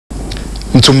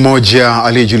Mtu mmoja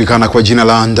aliyejulikana kwa jina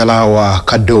la Ndalawa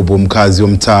Kadobo, mkazi wa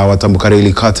mtaa wa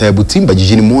Tambukareli, kata ya Butimba,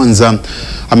 jijini Mwanza,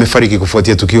 amefariki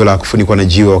kufuatia tukio la kufunikwa na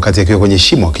jiwe wakati akiwa kwenye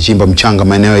shimo akichimba mchanga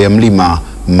maeneo ya mlima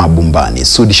Mabumbani.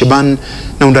 Sudi Shaban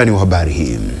na undani wa habari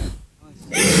hii.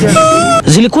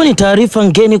 Zilikuwa ni taarifa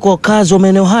ngeni kwa wakazi wa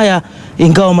maeneo haya,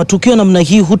 ingawa matukio namna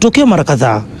hii hutokea mara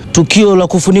kadhaa. Tukio la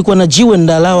kufunikwa na jiwe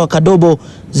Ndalawa Kadobo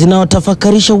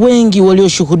zinawatafakarisha wengi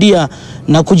walioshuhudia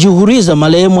na kujihuriza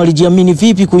marehemu alijiamini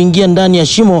vipi kuingia ndani ya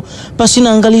shimo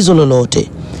pasina angalizo lolote.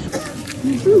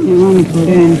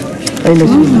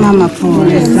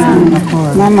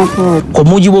 Kwa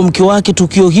mujibu wa mke wake,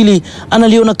 tukio hili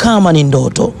analiona kama ni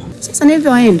ndoto. Sasa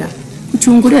nilivyoenda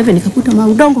kuchungulia hivi nikakuta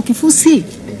maudongo kifusi,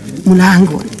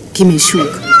 mlango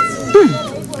kimeshuka.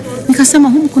 Nikasema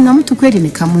humu kuna mtu kweli,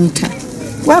 nikamuita.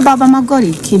 Wa baba Magori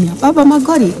kimya, baba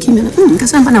Magori kimya.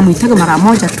 Nikasema namuitaga mara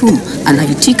moja tu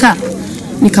anaitika.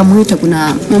 Nikamuita,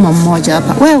 kuna mama mmoja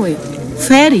hapa, wewe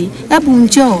Feri, hebu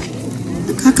njoo.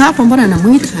 Kaka hapo mbona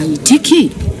namuita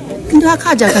haitiki? Ndio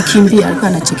akaja akakimbia, alikuwa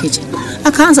anachekecha.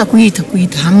 Akaanza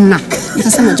kuita hamna.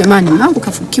 Nikasema jamani, mwanangu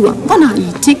kafukiwa, mbona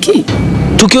haitiki?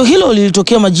 Tukio hilo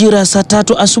lilitokea majira ya saa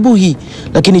 3 asubuhi,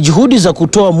 lakini juhudi za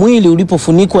kutoa mwili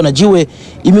ulipofunikwa na jiwe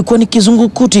imekuwa ni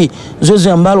kizungukuti, zoezi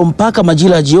ambalo mpaka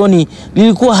majira ya jioni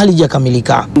lilikuwa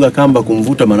halijakamilika. Unga kamba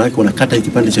kumvuta, maana yake unakata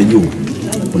kipande cha juu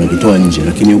unakitoa nje,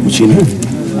 lakini huku chini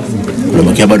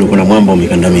unabakia bado kuna mwamba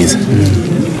umekandamiza.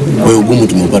 Kwa hiyo ugumu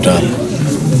tumepata hapa.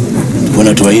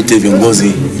 Kuna tuwaite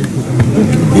viongozi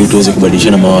ili tuweze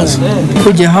kubadilishana mawazo.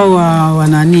 Kuja hawa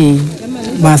wanani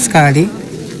maaskari,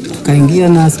 tukaingia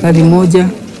na askari moja,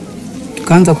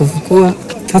 tukaanza kufukua.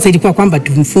 Sasa ilikuwa kwamba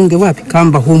tumfunge wapi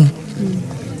kamba humu.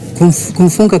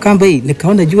 Kumfunga kamba hii,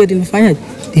 nikaona jiwe limefanya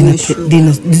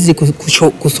dizi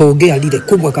kusogea lile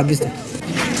kubwa kabisa.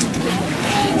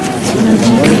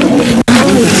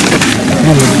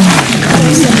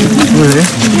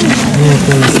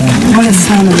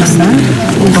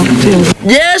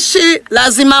 Jeshi la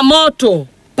zimamoto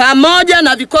pamoja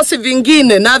na vikosi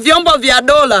vingine na vyombo vya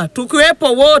dola, tukiwepo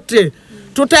wote,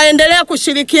 tutaendelea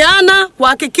kushirikiana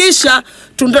kuhakikisha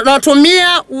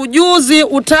tunatumia ujuzi,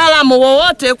 utaalamu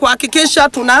wowote kuhakikisha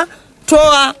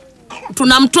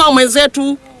tunamtoa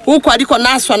mwenzetu huko aliko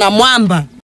naswa na mwamba.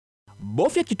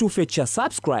 Bofya kitufe cha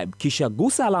subscribe kisha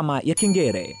gusa alama ya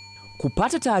kengele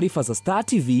kupata taarifa za Star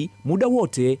TV muda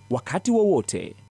wote, wakati wowote.